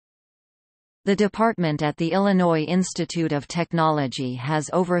The department at the Illinois Institute of Technology has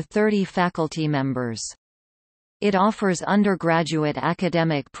over 30 faculty members. It offers undergraduate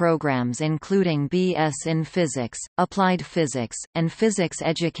academic programs including B.S. in Physics, Applied Physics, and Physics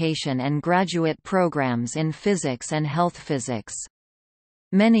Education and graduate programs in Physics and Health Physics.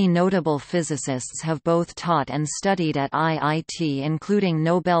 Many notable physicists have both taught and studied at IIT, including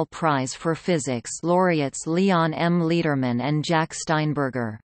Nobel Prize for Physics laureates Leon M. Lederman and Jack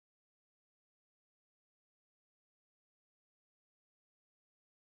Steinberger.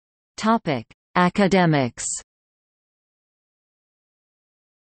 Academics.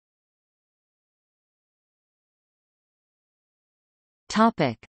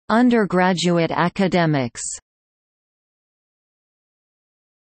 Undergraduate academics.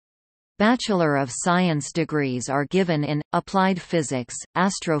 Bachelor of Science degrees are given in Applied Physics,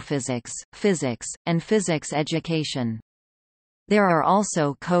 Astrophysics, Physics, and Physics Education. There are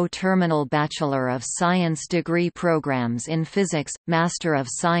also co-terminal Bachelor of Science degree programs in Physics, Master of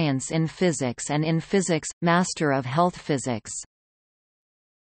Science in Physics, and in Physics, Master of Health Physics.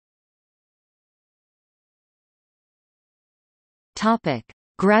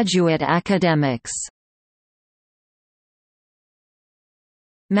 Graduate academics.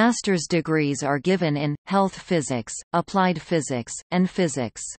 Master's degrees are given in Health Physics, Applied Physics, and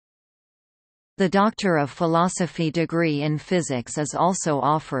Physics. The Doctor of Philosophy degree in Physics is also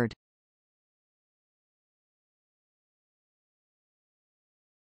offered.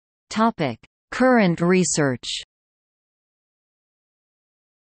 Current research.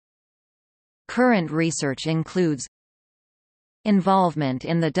 Current research includes involvement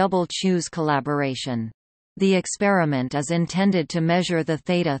in the double-choose collaboration. The experiment is intended to measure the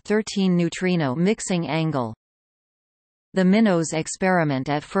theta-13 neutrino mixing angle. The MINOS experiment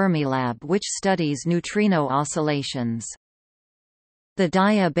at Fermilab, which studies neutrino oscillations. The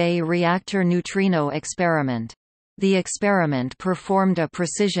Dia-Bay reactor neutrino experiment. The experiment performed a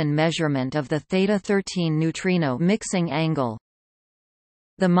precision measurement of the theta-13 neutrino mixing angle.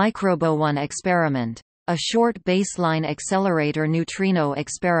 The Microbo-1 experiment. A short baseline accelerator neutrino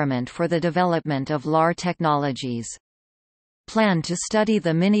experiment for the development of LAR technologies. Plan to study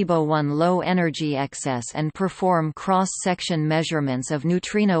the Minibo-1 low-energy excess and perform cross-section measurements of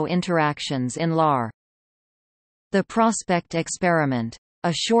neutrino interactions in LAR. The Prospect experiment.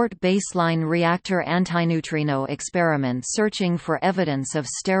 A short baseline reactor antineutrino experiment searching for evidence of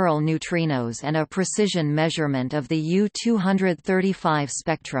sterile neutrinos and a precision measurement of the U-235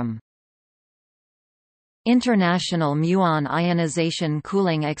 spectrum. International muon ionization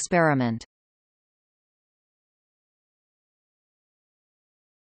cooling experiment.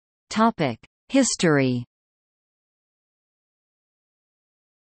 History.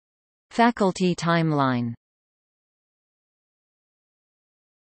 Faculty timeline.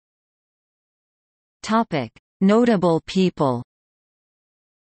 Notable people.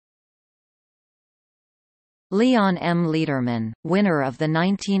 Leon M. Lederman, winner of the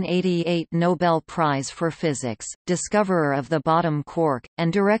 1988 Nobel Prize for Physics, discoverer of the bottom quark,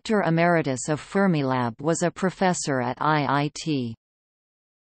 and director emeritus of Fermilab, was a professor at IIT.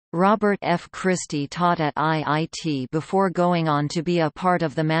 Robert F. Christie taught at IIT before going on to be a part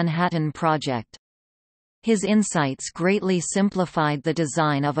of the Manhattan Project. His insights greatly simplified the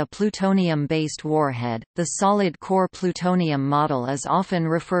design of a plutonium-based warhead. The solid-core plutonium model is often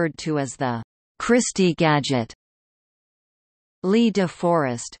referred to as the Christie gadget. Lee de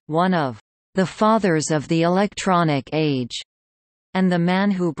Forest, one of the fathers of the electronic age, and the man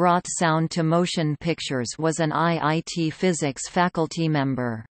who brought sound to motion pictures, was an IIT physics faculty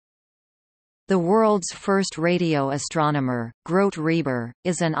member. The world's first radio astronomer, Grote Reber,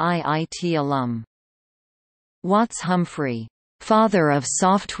 is an IIT alum. Watts Humphrey, father of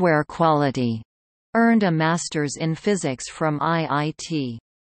software quality, earned a master's in physics from IIT.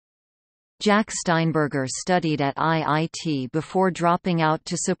 Jack Steinberger studied at IIT before dropping out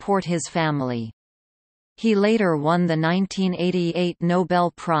to support his family. He later won the 1988 Nobel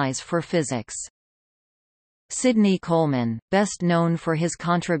Prize for Physics. Sidney Coleman, best known for his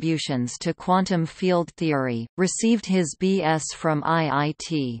contributions to quantum field theory, received his B.S. from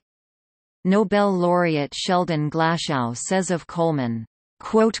IIT. Nobel laureate Sheldon Glashow says of Coleman,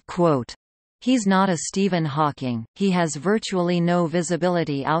 quote, "He's not a Stephen Hawking, he has virtually no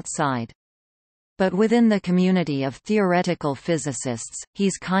visibility outside. But within the community of theoretical physicists,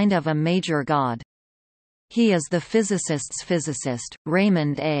 he's kind of a major god." He is the physicist's physicist.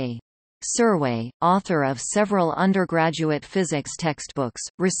 Raymond A. Surway, author of several undergraduate physics textbooks,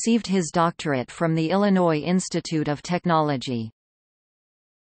 received his doctorate from the Illinois Institute of Technology.